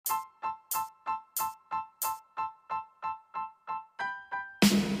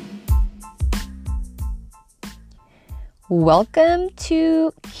Welcome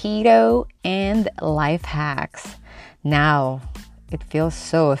to Keto and Life Hacks. Now, it feels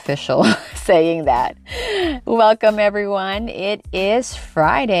so official saying that. Welcome, everyone. It is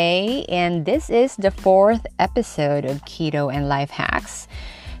Friday, and this is the 4th episode of Keto and Life Hacks.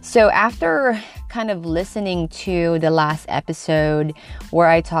 So after kind of listening to the last episode where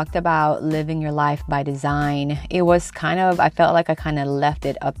I talked about living your life by design, I felt like I kind of left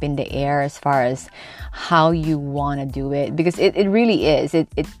it up in the air as far as how you want to do it, because it really is. It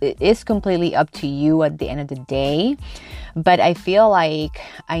is completely up to you at the end of the day. But I feel like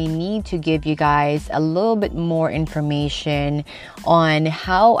I need to give you guys a little bit more information on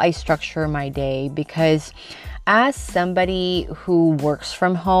how I structure my day, because as somebody who works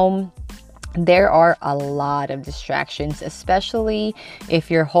from home, there are a lot of distractions, especially if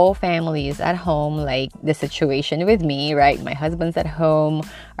your whole family is at home, like the situation with me, right? My husband's at home,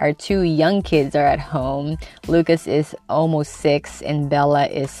 our 2 young kids are at home. Lucas is almost 6 and Bella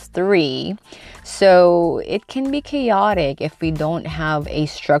is 3. So it can be chaotic if we don't have a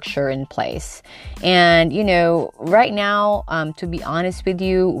structure in place. And, right now, to be honest with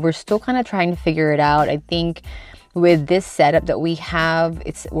you, we're still kind of trying to figure it out. I think with this setup that we have,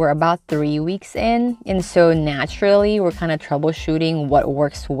 we're about 3 weeks in, and so naturally we're kind of troubleshooting what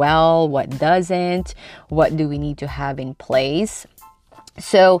works well, what doesn't, what do we need to have in place.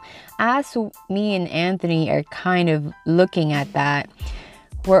 So as me and Anthony are kind of looking at that,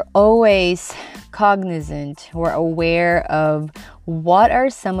 we're always cognizant, we're aware of what are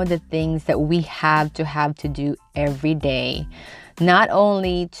some of the things that we have to do every day, not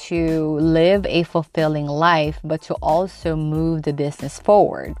only to live a fulfilling life, but to also move the business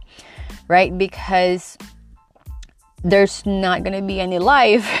forward, right? Because there's not going to be any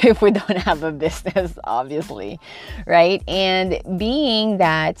life if we don't have a business, obviously, right? And being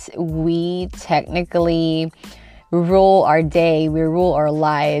that we technically rule our day, we rule our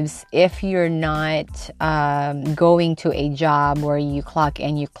lives, if you're not going to a job where you clock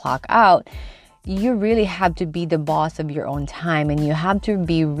in, you clock out, you really have to be the boss of your own time, and you have to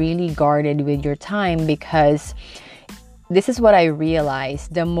be really guarded with your time, because this is what I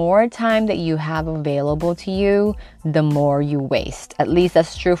realized. The more time that you have available to you, the more you waste. At least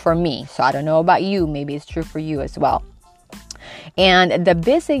that's true for me. So I don't know about you. Maybe it's true for you as well. And the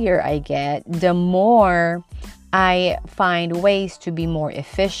busier I get, the more I find ways to be more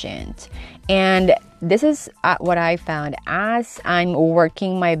efficient. And this is what I found as I'm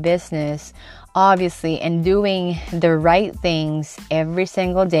working my business, obviously, and doing the right things every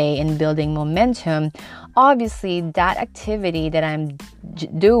single day and building momentum. Obviously, that activity that I'm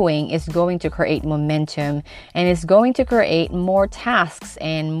doing is going to create momentum, and it's going to create more tasks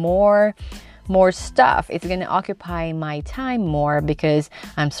and more stuff. It's going to occupy my time more, because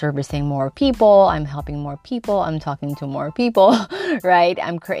I'm servicing more people, I'm helping more people, I'm talking to more people, right?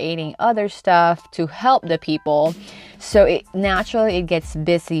 I'm creating other stuff to help the people. So it gets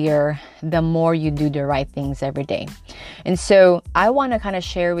busier the more you do the right things every day. And so I want to kind of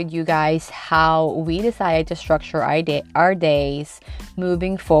share with you guys how we decided to structure our days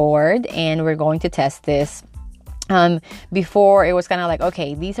moving forward, and we're going to test this. Before, it was kind of like,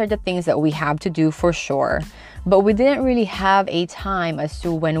 okay, these are the things that we have to do for sure, but we didn't really have a time as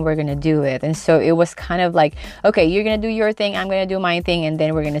to when we're going to do it. And so it was kind of like, okay, you're going to do your thing, I'm going to do my thing, and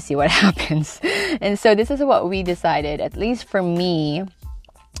then we're going to see what happens. And so this is what we decided. At least for me,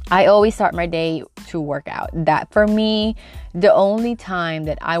 I always start my day to work out. That for me, the only time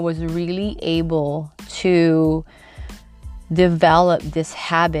that I was really able to develop this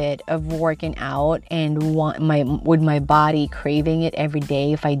habit of working out and with my body craving it every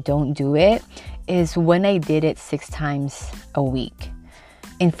day if I don't do it, is when I did it 6 times a week.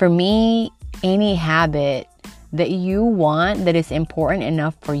 And for me, any habit that you want that is important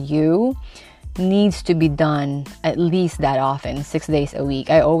enough for you needs to be done at least that often, 6 days a week.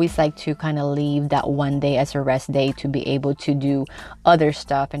 I always like to kind of leave that one day as a rest day to be able to do other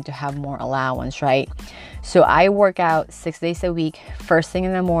stuff and to have more allowance, right? So I work out 6 days a week, first thing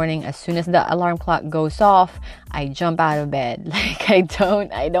in the morning. As soon as the alarm clock goes off, I jump out of bed. Like I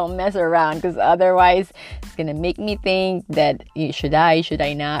don't mess around, because otherwise it's gonna make me think that should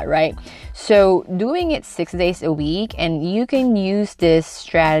I not, right? So doing it 6 days a week, and you can use this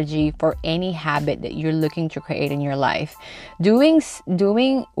strategy for any habit that you're looking to create in your life.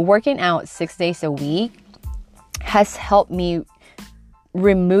 Working out 6 days a week has helped me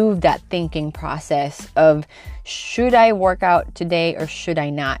remove that thinking process of should I work out today or should I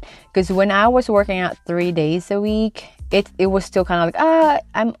not? Because when I was working out 3 days a week, it was still kind of like,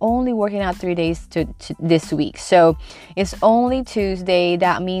 I'm only working out 3 days to this week. So it's only Tuesday.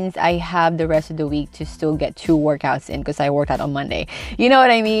 That means I have the rest of the week to still get 2 workouts in because I worked out on Monday. You know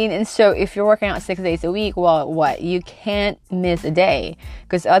what I mean? And so if you're working out 6 days a week, well, what? You can't miss a day,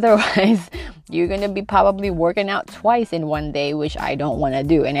 because otherwise you're going to be probably working out twice in one day, which I don't want to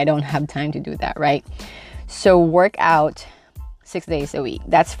do. And I don't have time to do that, right? So work out 6 days a week.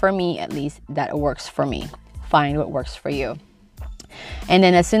 That's for me, at least that works for me. Find what works for you. And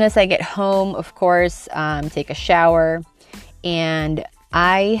then as soon as I get home, of course, take a shower, and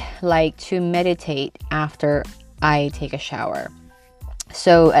I like to meditate after I take a shower.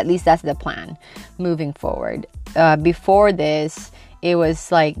 So at least that's the plan moving forward. Before this, it was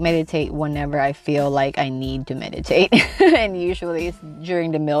like meditate whenever I feel like I need to meditate. And usually it's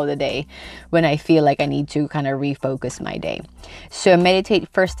during the middle of the day when I feel like I need to kind of refocus my day. So meditate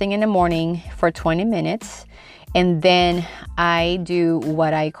first thing in the morning for 20 minutes. And then I do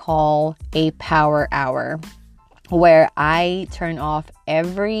what I call a power hour, where I turn off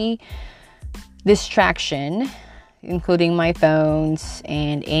every distraction, including my phones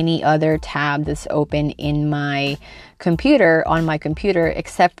and any other tab that's open in my computer, on my computer,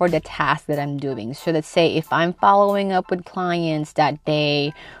 except for the task that I'm doing. So let's say if I'm following up with clients that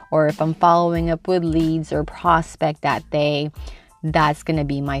day, or if I'm following up with leads or prospect that day, that's going to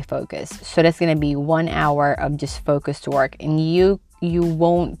be my focus. So that's going to be 1 hour of just focused work. And you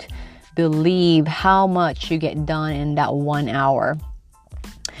won't believe how much you get done in that 1 hour.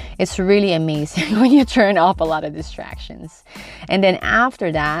 It's really amazing when you turn off a lot of distractions. And then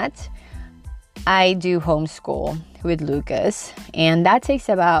after that, I do homeschool with Lucas. And that takes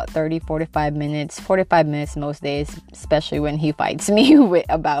about 45 minutes most days, especially when he fights me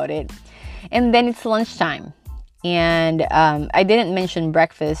about it. And then it's lunchtime. And I didn't mention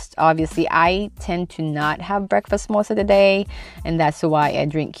breakfast. Obviously, I tend to not have breakfast most of the day. And that's why I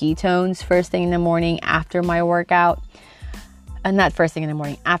drink ketones first thing in the morning after my workout. Not first thing in the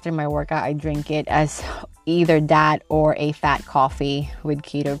morning. After my workout, I drink it as either that or a fat coffee with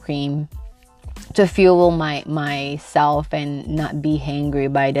keto cream to fuel myself and not be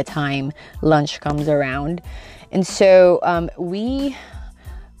hangry by the time lunch comes around. And so we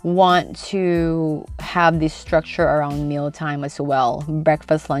want to have this structure around mealtime as well,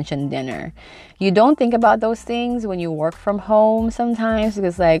 breakfast, lunch, and dinner. You don't think about those things when you work from home sometimes,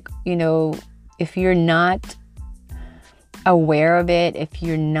 because if you're not aware of it, if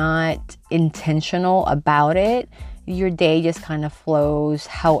you're not intentional about it, your day just kind of flows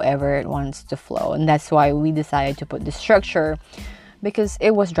however it wants to flow. And that's why we decided to put the structure, because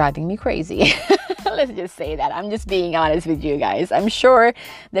it was driving me crazy. Let's just say that. I'm just being honest with you guys. I'm sure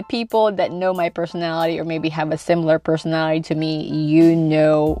the people that know my personality, or maybe have a similar personality to me, you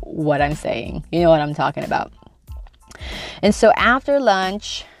know what I'm saying. You know what I'm talking about. And so after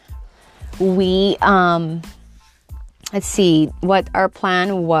lunch, we, let's see, what our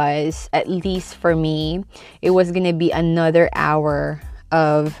plan was, at least for me, it was going to be another hour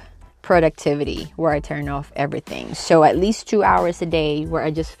of productivity where I turn off everything. So at least 2 hours a day where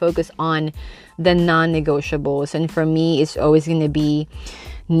I just focus on the non-negotiables. And for me, it's always going to be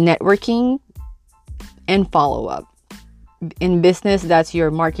networking and follow-up. In business, that's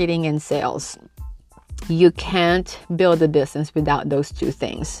your marketing and sales. You can't build a business without those two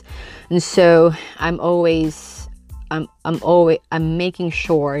things. And so I'm making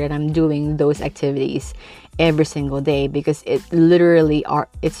sure that I'm doing those activities every single day, because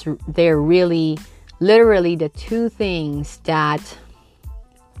they're really literally the two things that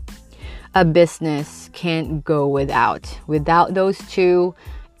a business can't go without. Without those two,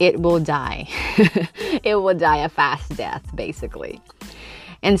 it will die. It will die a fast death, basically.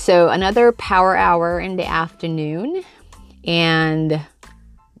 And so another power hour in the afternoon, and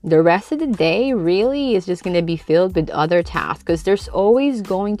the rest of the day really is just going to be filled with other tasks, because there's always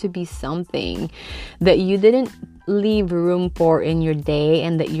going to be something that you didn't leave room for in your day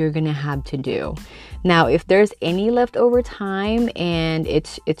and that you're going to have to do. Now, if there's any leftover time and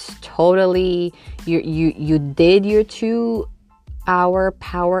it's totally, you did your 2 hour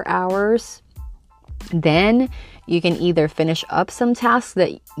power hours, then you can either finish up some tasks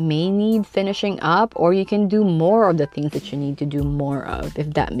that may need finishing up, or you can do more of the things that you need to do more of,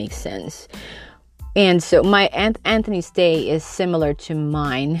 if that makes sense. And so my Aunt Anthony's day is similar to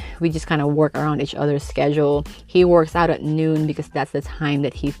mine. We just kind of work around each other's schedule. He works out at noon because that's the time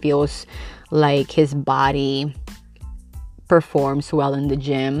that he feels like his body performs well in the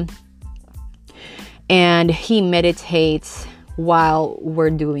gym. And he meditates while we're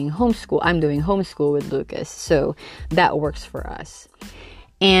doing homeschool. I'm doing homeschool with Lucas, so that works for us.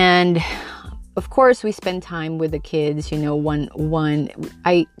 And of course, we spend time with the kids. One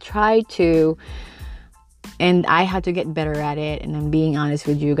I try to, and I had to get better at it, and I'm being honest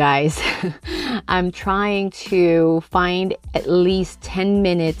with you guys. I'm trying to find at least 10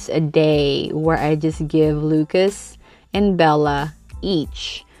 minutes a day where I just give Lucas and Bella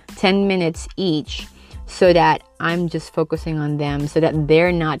each 10 minutes each, so that I'm just focusing on them, so that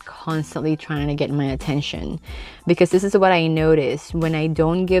they're not constantly trying to get my attention. Because this is what I notice: when I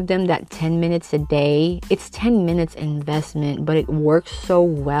don't give them that 10 minutes a day, it's 10 minutes investment, but it works so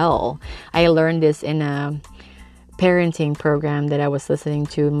well. I learned this in a parenting program that I was listening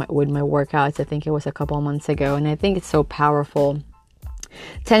to with my workouts. I think it was a couple of months ago, and I think it's so powerful.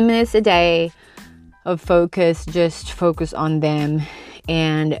 10 minutes a day of focus, just focus on them,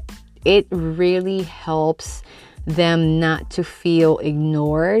 and it really helps them not to feel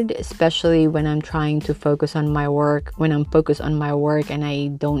ignored, especially when I'm trying to focus on my work, when I'm focused on my work and I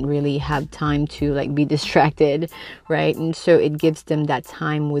don't really have time to like be distracted, right? And so it gives them that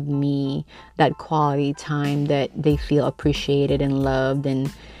time with me, that quality time, that they feel appreciated and loved,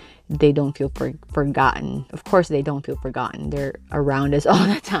 and they don't feel forgotten. Of course, they don't feel forgotten. They're around us all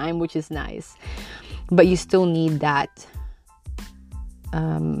the time, which is nice. But you still need that,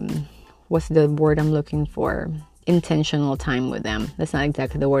 what's the word I'm looking for? Intentional time with them. That's not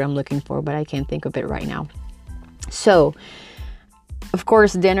exactly the word I'm looking for, but I can't think of it right now. So, of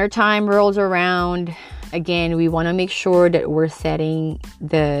course, dinner time rolls around. Again, we want to make sure that we're setting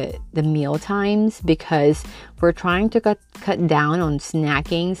the meal times, because we're trying to cut down on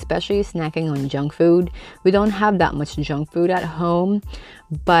snacking, especially snacking on junk food. We don't have that much junk food at home,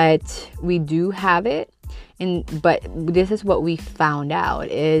 but we do have it. But this is what we found out,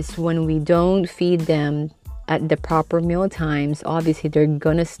 is when we don't feed them at the proper meal times, obviously they're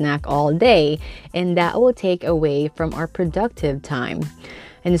gonna snack all day, and that will take away from our productive time.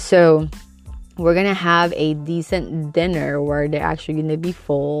 And so we're gonna have a decent dinner where they're actually gonna be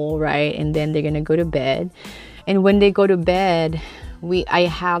full, right? And then they're gonna go to bed. And when they go to bed, I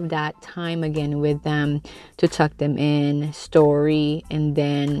have that time again with them to tuck them in, story, and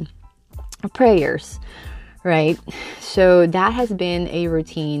then prayers. Right? So that has been a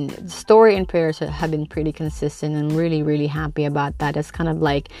routine. Story and prayers have been pretty consistent. I'm really, really happy about that. It's kind of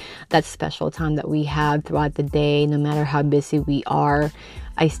like that special time that we have throughout the day. No matter how busy we are,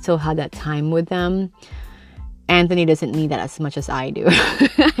 I still have that time with them. Anthony doesn't need that as much as I do.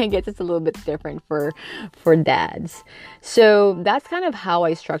 I guess it's a little bit different for dads. So that's kind of how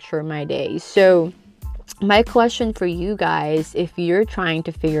I structure my day. So my question for you guys, if you're trying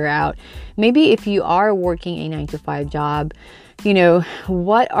to figure out, maybe if you are working a 9-to-5 job,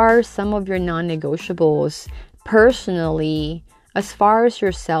 what are some of your non-negotiables personally, as far as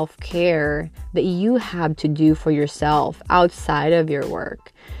your self-care, that you have to do for yourself outside of your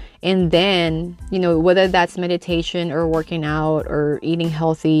work? And then, whether that's meditation or working out or eating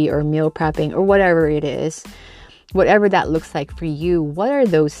healthy or meal prepping or whatever it is, whatever that looks like for you, what are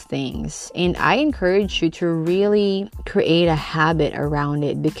those things? And I encourage you to really create a habit around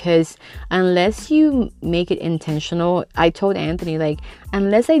it, because unless you make it intentional, I told Anthony,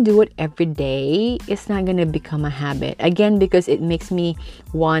 unless I do it every day, it's not going to become a habit. Again, because it makes me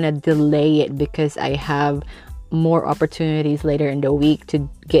want to delay it, because I have more opportunities later in the week to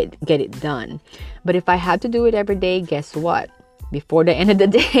get it done. But if I have to do it every day, guess what? Before the end of the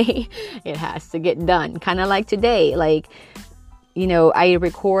day, it has to get done. Kind of like today. I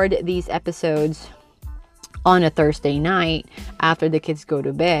record these episodes on a Thursday night after the kids go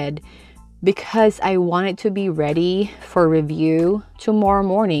to bed, because I want it to be ready for review tomorrow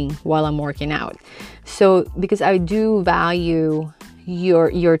morning while I'm working out. So, because I do value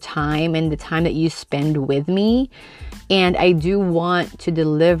your time and the time that you spend with me, and I do want to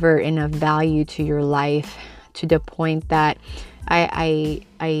deliver enough value to your life to the point that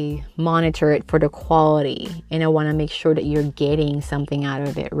I monitor it for the quality, and I want to make sure that you're getting something out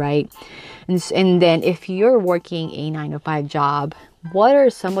of it, right? And then if you're working a 9-to-5 job, what are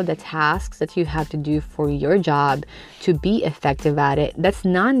some of the tasks that you have to do for your job to be effective at it? That's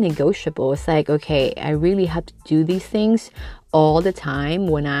non-negotiable. It's like, okay, I really have to do these things all the time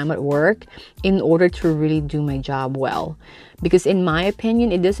when I'm at work in order to really do my job well. Because in my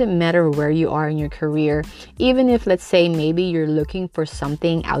opinion, it doesn't matter where you are in your career. Even if, let's say, maybe you're looking for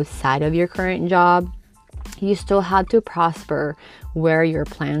something outside of your current job, you still have to prosper where you're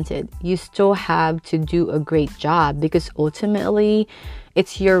planted. You still have to do a great job, because ultimately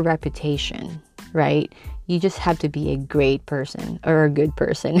it's your reputation, right? You just have to be a great person, or a good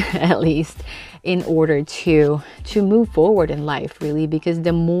person at least, in order to move forward in life, really. Because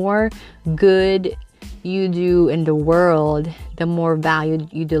the more good you do in the world, the more value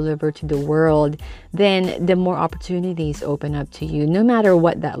you deliver to the world, then the more opportunities open up to you, no matter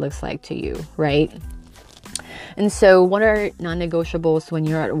what that looks like to you, right? And so what are non-negotiables when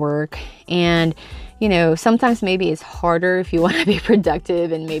you're at work? And sometimes maybe it's harder if you want to be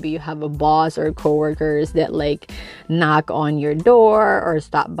productive, and maybe you have a boss or coworkers that like knock on your door or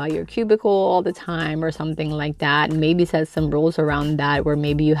stop by your cubicle all the time or something like that. Maybe set some rules around that, where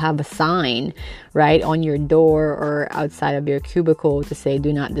maybe you have a sign right on your door or outside of your cubicle to say,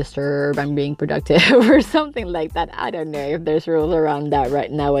 do not disturb, I'm being productive, or something like that. I don't know if there's rules around that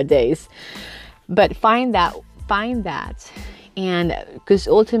right nowadays, but find that, and because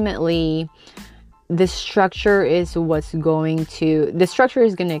ultimately the structure is going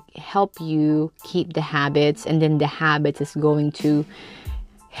to help you keep the habits, and then the habits is going to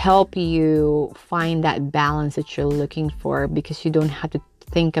help you find that balance that you're looking for, because you don't have to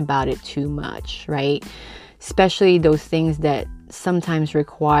think about it too much, right? Especially those things that sometimes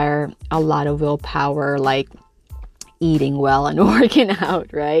require a lot of willpower, like eating well and working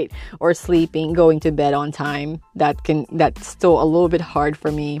out, right? Or sleeping, going to bed on time. That's still a little bit hard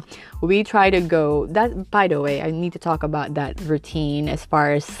for me. We try to go, that, by the way, I need to talk about that routine as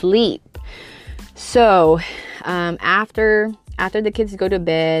far as sleep. So, after the kids go to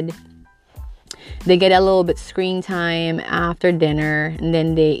bed, they get a little bit screen time after dinner, and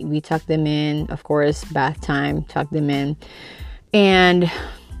then we tuck them in, of course, bath time, tuck them in. And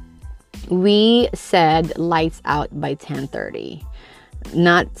we said lights out by 10:30.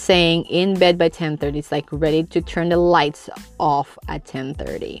 Not saying in bed by 10:30. It's like ready to turn the lights off at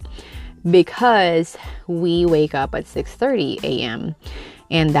 10:30, because we wake up at 6:30 a.m.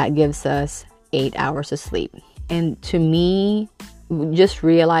 and that gives us 8 hours of sleep. And to me, just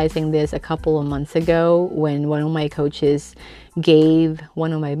realizing this a couple of months ago, when one of my business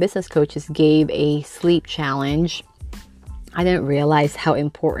coaches gave a sleep challenge, I didn't realize how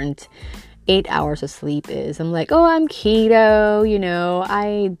important 8 hours of sleep is. I'm like, oh, I'm keto,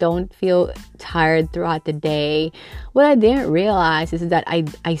 I don't feel tired throughout the day. What I didn't realize is that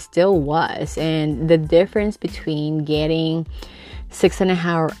I still was. And the difference between getting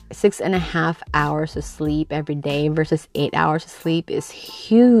 6.5 hours of sleep every day versus 8 hours of sleep is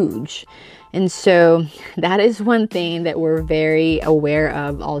huge. And so that is one thing that we're very aware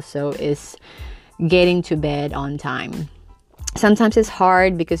of also, is getting to bed on time. Sometimes it's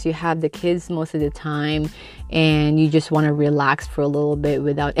hard because you have the kids most of the time and you just want to relax for a little bit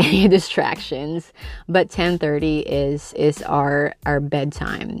without any distractions. But 10:30 is our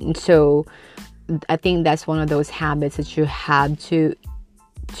bedtime. And so I think that's one of those habits that you have to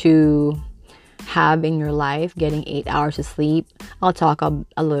have in your life, getting 8 hours of sleep. I'll talk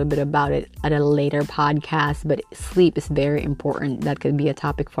a little bit about it at a later podcast, but sleep is very important. That could be a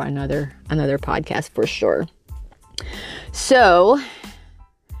topic for another podcast for sure. So,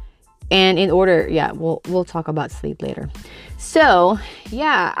 and in order, we'll talk about sleep later. So,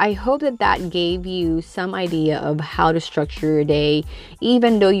 I hope that gave you some idea of how to structure your day,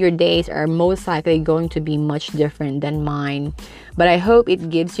 even though your days are most likely going to be much different than mine. But I hope it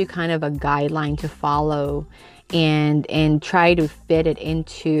gives you kind of a guideline to follow and try to fit it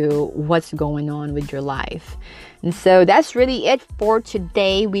into what's going on with your life. And so that's really it for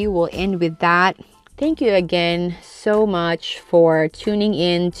today. We will end with that. Thank you again so much for tuning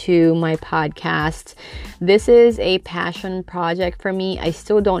in to my podcast. This is a passion project for me. I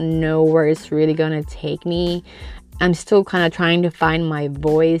still don't know where it's really going to take me. I'm still kind of trying to find my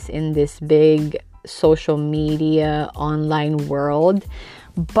voice in this big social media online world,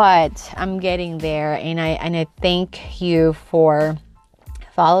 but I'm getting there, and I thank you for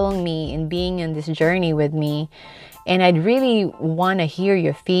following me and being in this journey with me. And I'd really want to hear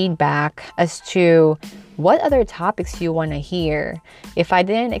your feedback as to what other topics you want to hear. If I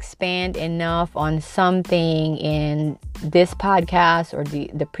didn't expand enough on something in this podcast or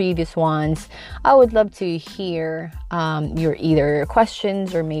the previous ones, I would love to hear your either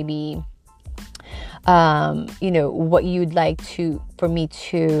questions or maybe what you'd like for me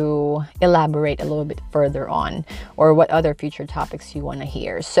to elaborate a little bit further on, or what other future topics you want to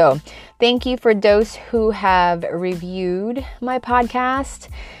hear. So thank you for those who have reviewed my podcast.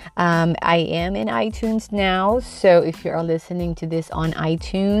 I am in iTunes now, so if you are listening to this on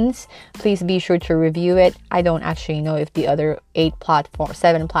iTunes, please be sure to review it. I don't actually know if the other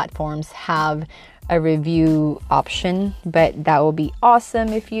 7 platforms have a review option, but that will be awesome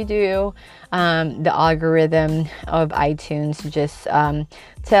if you do. The algorithm of iTunes just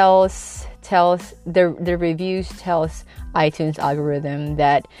tells the reviews tells iTunes algorithm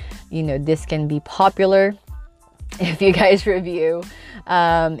that this can be popular if you guys review.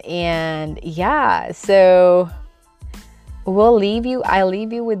 And yeah, so I'll leave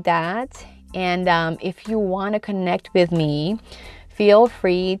you with that. And if you want to connect with me, feel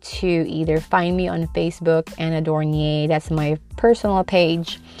free to either find me on Facebook, Anna Dornier, that's my personal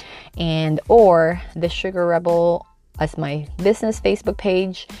page, and or The Sugar Rebel as my business Facebook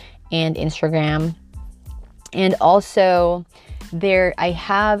page and Instagram. And also there I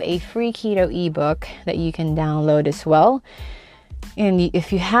have a free keto ebook that you can download as well. And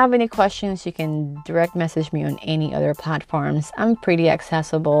if you have any questions, you can direct message me on any other platforms. I'm pretty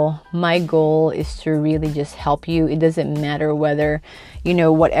accessible. My goal is to really just help you. It doesn't matter whether,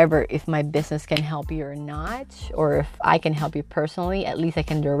 whatever, if my business can help you or not, or if I can help you personally, at least I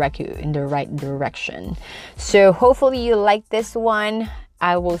can direct you in the right direction. So hopefully you like this one.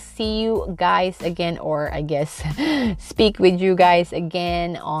 I will see you guys again, or I guess speak with you guys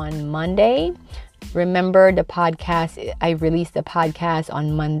again on Monday. Remember the podcast, I release the podcast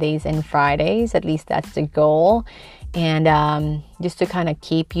on Mondays and Fridays. At least that's the goal. And just to kind of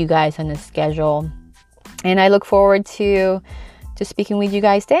keep you guys on a schedule. And I look forward to speaking with you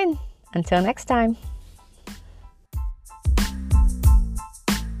guys then. Until next time.